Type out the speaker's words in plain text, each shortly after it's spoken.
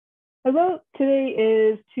Hello, today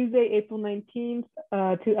is Tuesday, April 19th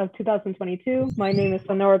of 2022. My name is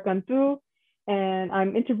Zamora Cantu, and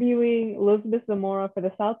I'm interviewing Elizabeth Zamora for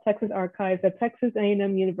the South Texas Archives at Texas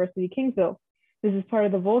A&M University, Kingsville. This is part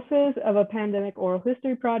of the Voces of a Pandemic Oral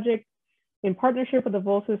History Project in partnership with the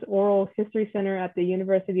Voces Oral History Center at the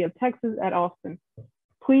University of Texas at Austin.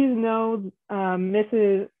 Please know,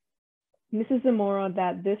 Mrs. Zamora,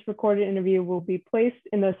 that this recorded interview will be placed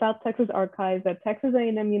in the South Texas Archives at Texas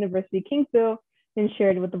A&M University, Kingsville, and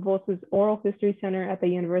shared with the Voces Oral History Center at the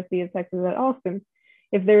University of Texas at Austin.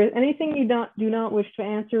 If there is anything you do not wish to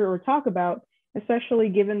answer or talk about, especially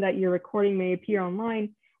given that your recording may appear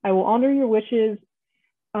online, I will honor your wishes.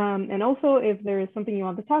 And also, if there is something you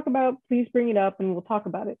want to talk about, please bring it up and we'll talk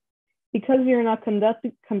about it. Because you're not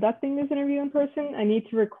conducting this interview in person, I need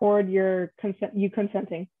to record you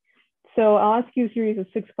consenting. So I'll ask you a series of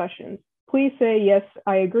 6 questions. Please say, yes,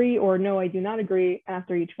 I agree, or no, I do not agree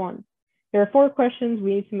after each one. There are 4 questions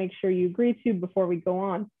we need to make sure you agree to before we go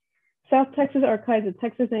on. South Texas Archives at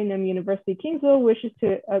Texas A&M University, Kingsville wishes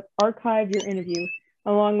to archive your interview,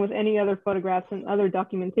 along with any other photographs and other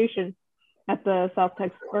documentation at the South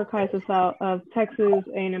Texas Archives of Texas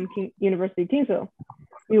A&M University, Kingsville.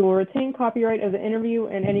 We will retain copyright of the interview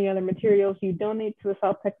and any other materials you donate to the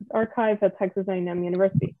South Texas Archives at Texas A&M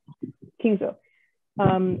University, Kingsville.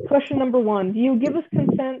 Question number 1, do you give us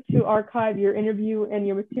consent to archive your interview and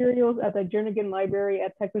your materials at the Jernigan Library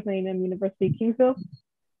at Texas A&M University, Kingsville?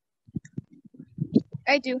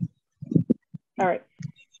 I do. All right.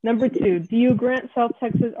 Number 2, do you grant South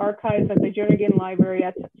Texas Archives at the Jernigan Library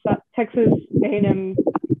at Texas A&M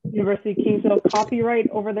University, Kingsville copyright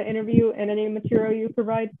over the interview and any material you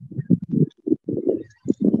provide?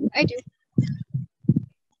 I do.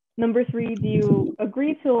 Number 3, do you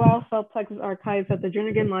agree to allow South Texas Archives at the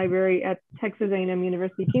Jernigan Library at Texas A&M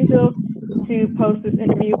University, Kingsville to post this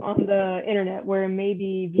interview on the internet where it may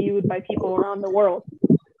be viewed by people around the world?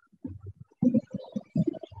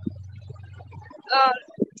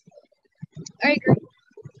 I agree.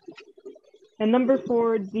 And number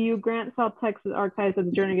 4, do you grant South Texas Archives at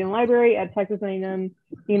the Jernigan Library at Texas A&M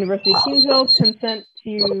University, Kingsville consent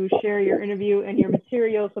to share your interview and your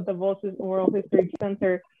materials with the Voces Oral History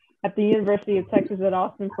Center at the University of Texas at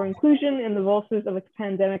Austin for inclusion in the Voces of a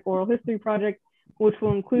Pandemic Oral History Project, which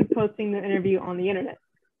will include posting the interview on the internet?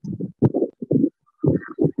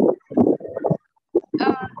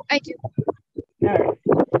 I do. All right.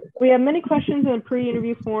 We have many questions in the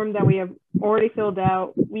pre-interview form that we have already filled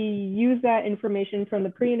out. We use that information from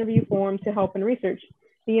the pre-interview form to help in research.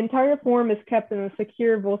 The entire form is kept in a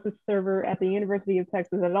secure Voces server at the University of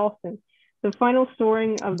Texas at Austin. The final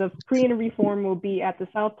storing of the pre-interview form will be at the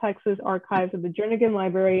South Texas Archives of the Jernigan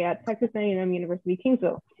Library at Texas A&M University,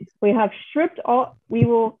 Kingsville. We will have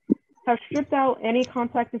stripped out any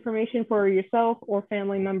contact information for yourself or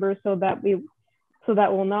family members so that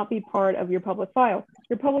will not be part of your public file.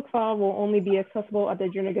 Your public file will only be accessible at the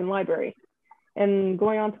Jernigan Library. And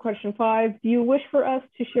going on to question 5, do you wish for us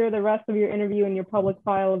to share the rest of your interview and your public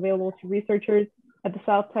file available to researchers at the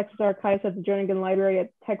South Texas Archives at the Jernigan Library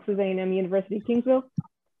at Texas A&M University, Kingsville?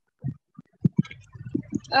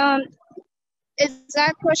 Is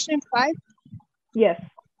that question 5? Yes.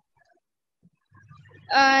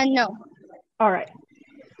 No. All right.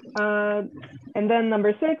 And then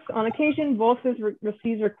number 6, on occasion, Voces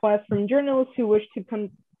receives requests from journalists who wish to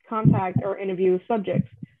contact or interview subjects.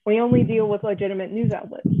 We only deal with legitimate news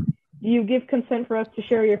outlets. Do you give consent for us to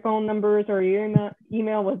share your phone numbers or your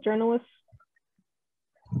email with journalists?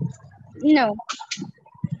 No.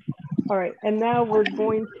 All right, and now we're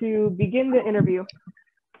going to begin the interview.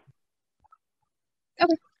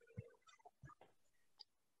 Okay.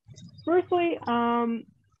 Firstly,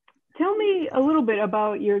 tell me a little bit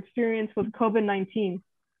about your experience with COVID-19.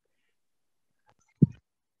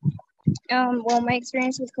 Well, my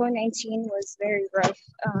experience with COVID-19 was very rough.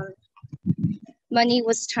 Money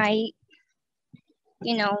was tight.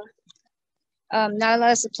 Not a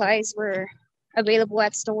lot of supplies were available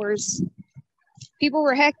at stores. People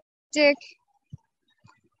were hectic.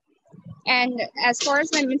 And as far as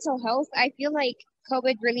my mental health, I feel like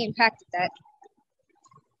COVID really impacted that.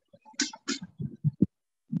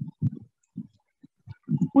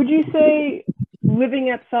 Would you say living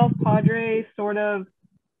at South Padre sort of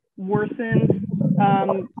worsened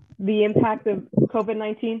the impact of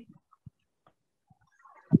COVID-19?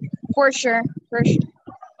 For sure.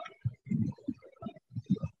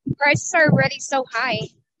 Prices are already so high,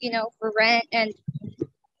 for rent, and,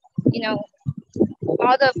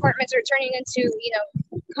 all the apartments are turning into,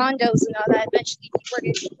 condos and all that. Eventually people are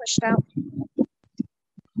getting pushed out.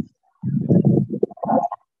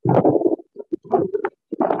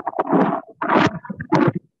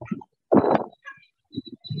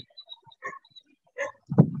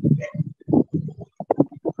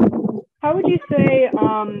 you say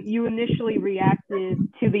you initially reacted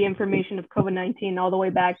to the information of COVID-19 all the way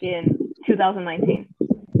back in 2019?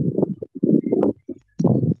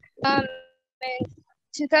 In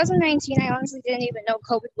 2019, I honestly didn't even know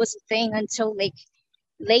COVID was a thing until like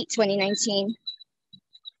late 2019.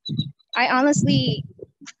 I honestly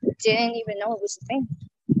didn't even know it was a thing.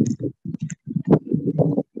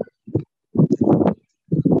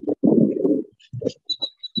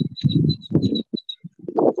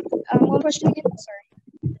 What question again? Sorry.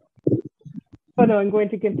 Oh no, I'm going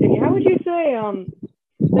to continue. How would you say,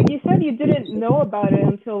 like you said, you didn't know about it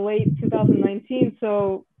until late 2019.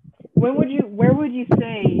 So where would you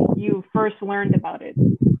say you first learned about it?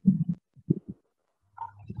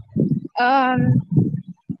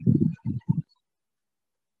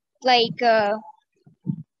 Like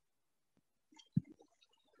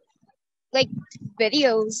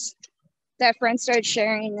videos that friends started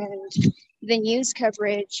sharing, and the news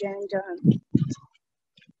coverage, and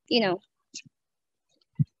you know,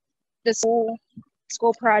 the school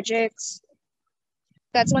projects.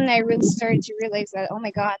 That's when I really started to realize that, oh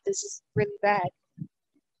my God, this is really bad.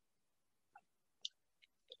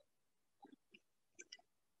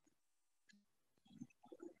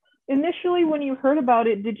 Initially, when you heard about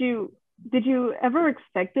it, did you ever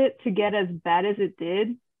expect it to get as bad as it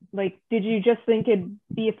did? Like, did you just think it'd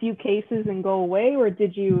be a few cases and go away, or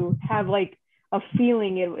did you have like a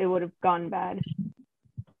feeling it would have gone bad?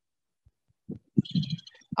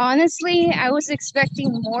 Honestly, I was expecting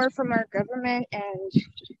more from our government and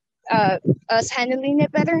us handling it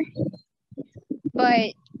better,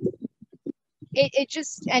 but it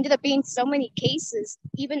just ended up being so many cases.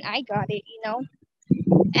 Even I got it,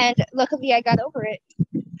 and luckily I got over it.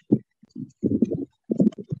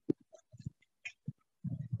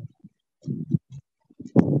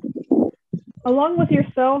 Along with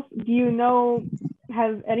yourself, do you know,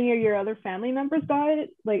 have any of your other family members got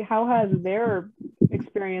it? Like, how has their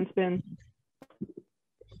experience been?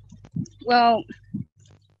 Well,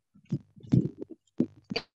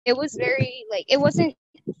 it was very, it wasn't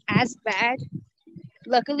as bad,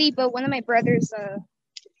 luckily, but one of my brothers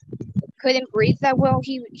couldn't breathe that well.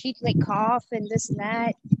 He'd like cough and this and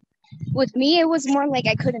that. With me, it was more like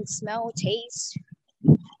I couldn't smell, taste,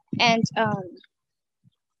 and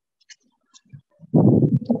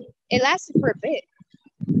it lasted for a bit.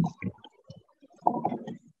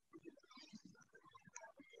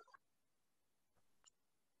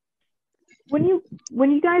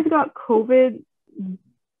 When you guys got COVID,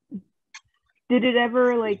 did it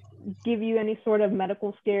ever like give you any sort of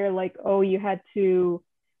medical scare? Like, oh, you had to,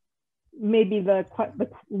 maybe the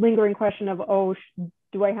lingering question of, oh,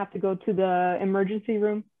 do I have to go to the emergency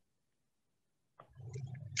room?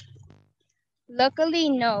 Luckily,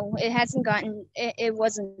 no, it hasn't gotten. It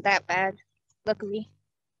wasn't that bad. Luckily.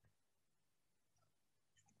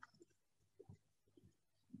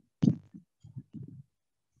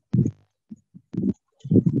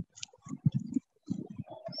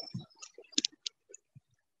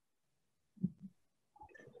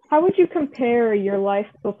 How would you compare your life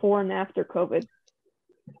before and after COVID?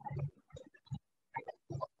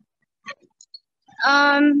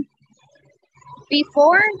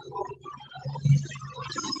 Before,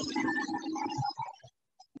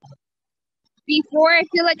 I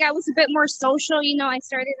feel like I was a bit more social. I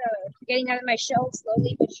started getting out of my shell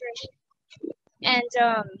slowly but surely. And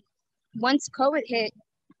once COVID hit,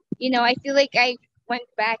 I feel like I went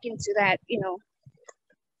back into that,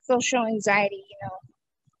 social anxiety,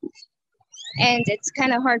 and it's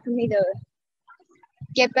kind of hard for me to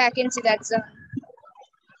get back into that zone.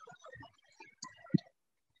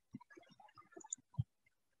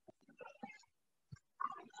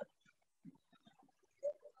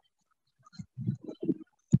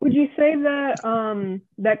 Would you say that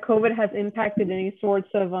that COVID has impacted any sorts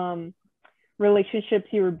of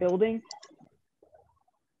relationships you were building?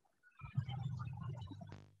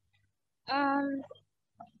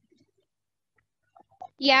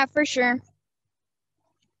 Yeah, for sure.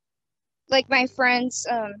 Like my friends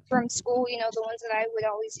from school, the ones that I would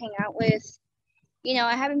always hang out with,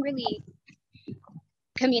 I haven't really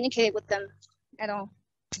communicated with them at all.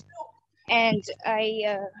 And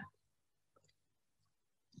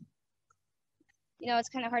it's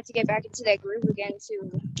kind of hard to get back into that groove again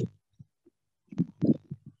to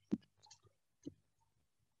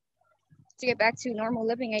get back to normal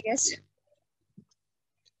living, I guess.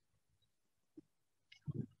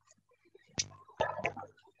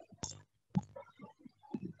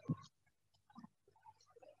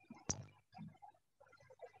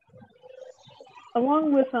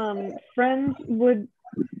 Along with friends,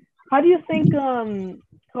 how do you think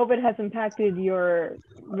COVID has impacted your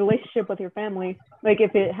relationship with your family, like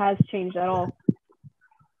if it has changed at all.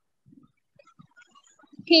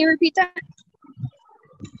 Can you repeat that?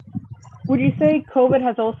 Would you say COVID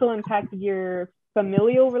has also impacted your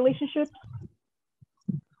familial relationships?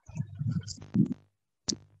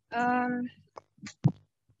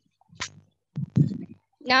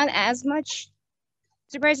 Not as much.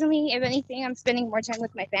 Surprisingly, if anything, I'm spending more time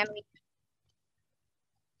with my family.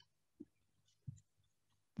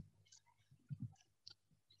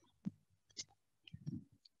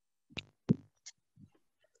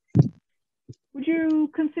 Would you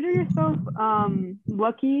consider yourself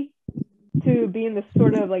lucky to be in this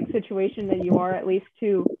sort of like situation that you are, at least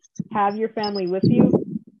to have your family with you?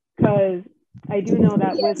 Because I do know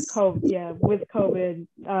that with COVID,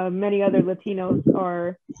 many other Latinos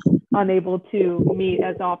are unable to meet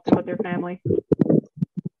as often with their family.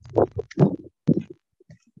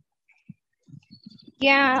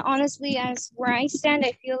 Yeah, honestly, as where I stand,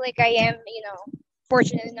 I feel like I am,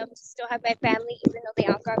 fortunate enough to still have my family, even though they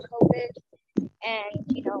all got COVID, and,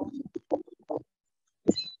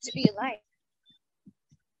 to be alive.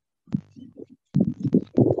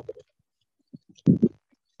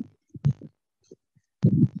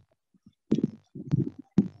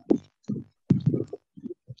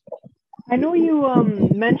 I know you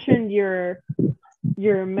mentioned your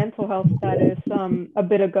mental health status a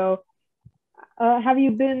bit ago. Have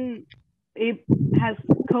you been? Has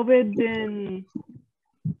COVID been?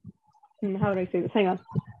 How do I say this? Hang on.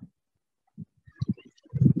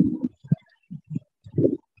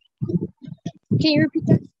 Can you repeat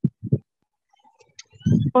that?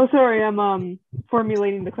 Oh, sorry. I'm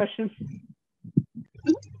formulating the question.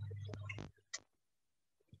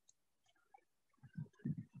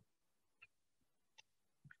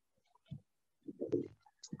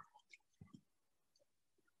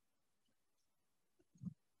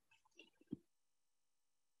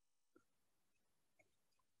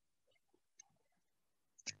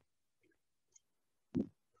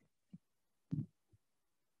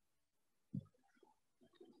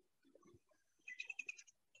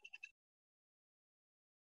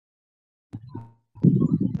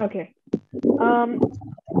 Okay.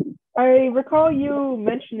 I recall you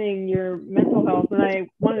mentioning your mental health, and I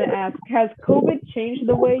wanted to ask: has COVID changed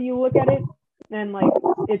the way you look at it and like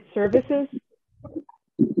its services?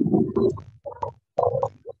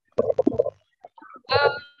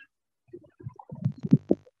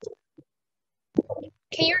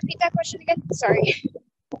 Can you repeat that question again? Sorry.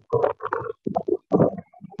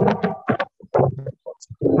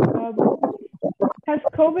 Has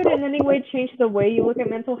COVID in any way changed the way you look at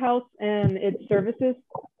mental health and its services?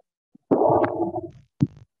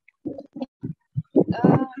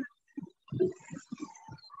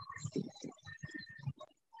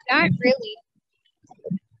 Not really.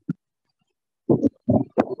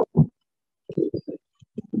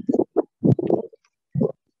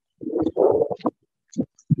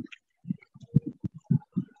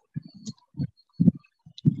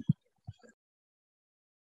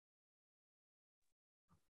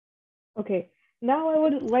 Okay. Now I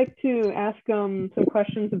would like to ask some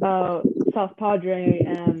questions about South Padre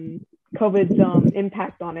and COVID's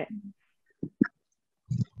impact on it.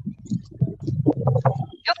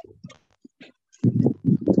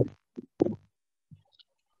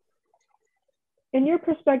 In your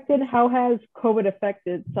perspective, how has COVID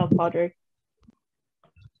affected South Padre?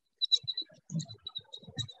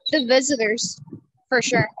 The visitors, for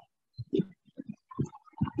sure. Because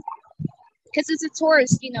it's a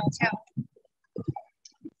tourist, town.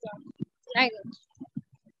 So, it's an island.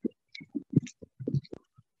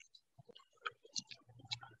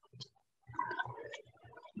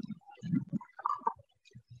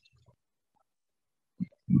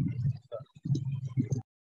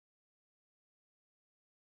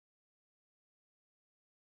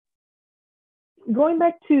 Going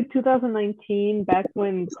back to 2019, back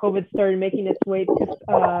when COVID started making its way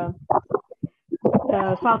to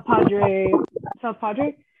South Padre,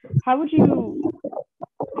 how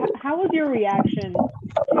was your reaction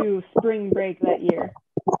to spring break that year?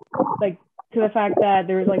 Like to the fact that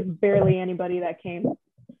there was like barely anybody that came.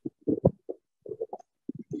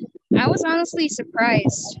 I was honestly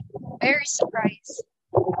surprised, very surprised.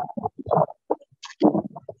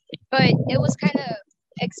 But it was kind of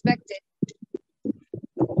expected.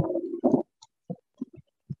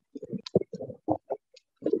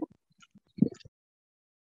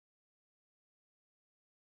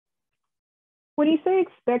 When you say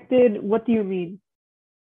expected, what do you mean?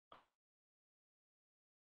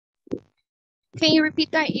 Can you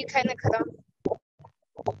repeat that? You kind of cut off.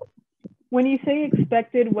 When you say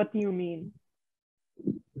expected, what do you mean?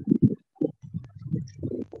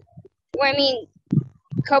 Well, I mean,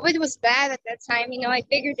 COVID was bad at that time. You know, I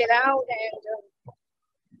figured it out, and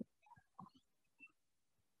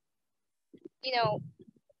you know,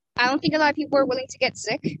 I don't think a lot of people are willing to get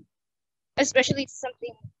sick, especially to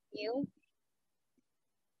something new.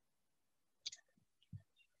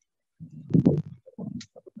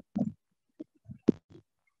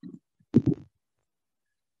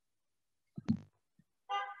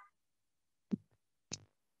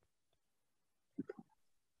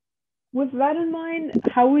 With that in mind,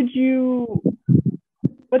 what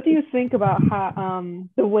do you think about how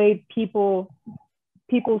the way people's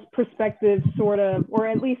perspectives sort of, or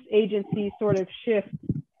at least agencies sort of shift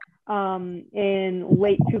in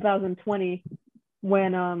late 2020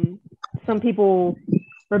 when some people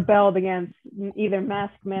rebelled against either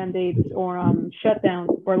mask mandates or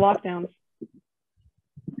shutdowns or lockdowns?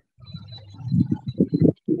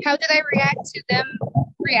 How did I react to them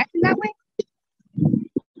reacting that way?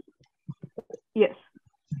 Yes.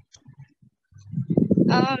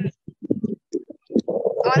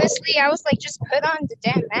 Honestly, I was like, just put on the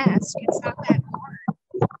damn mask. It's not that hard.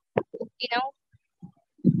 You know?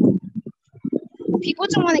 People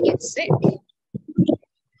don't want to get sick. And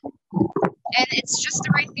it's just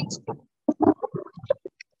the right thing to do.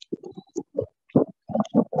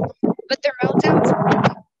 But their meltdowns are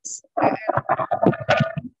ridiculous.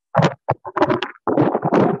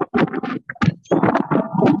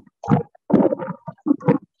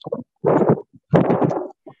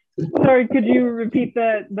 Sorry, could you repeat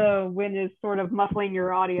that? The wind is sort of muffling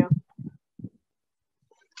your audio.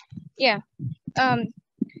 Yeah.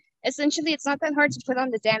 Essentially, it's not that hard to put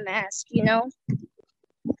on the damn mask, you know?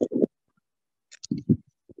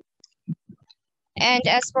 And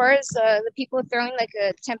as far as the people throwing like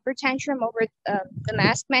a temper tantrum over the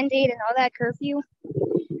mask mandate and all that curfew,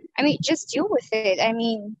 I mean, just deal with it. I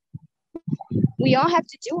mean, we all have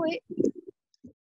to do it.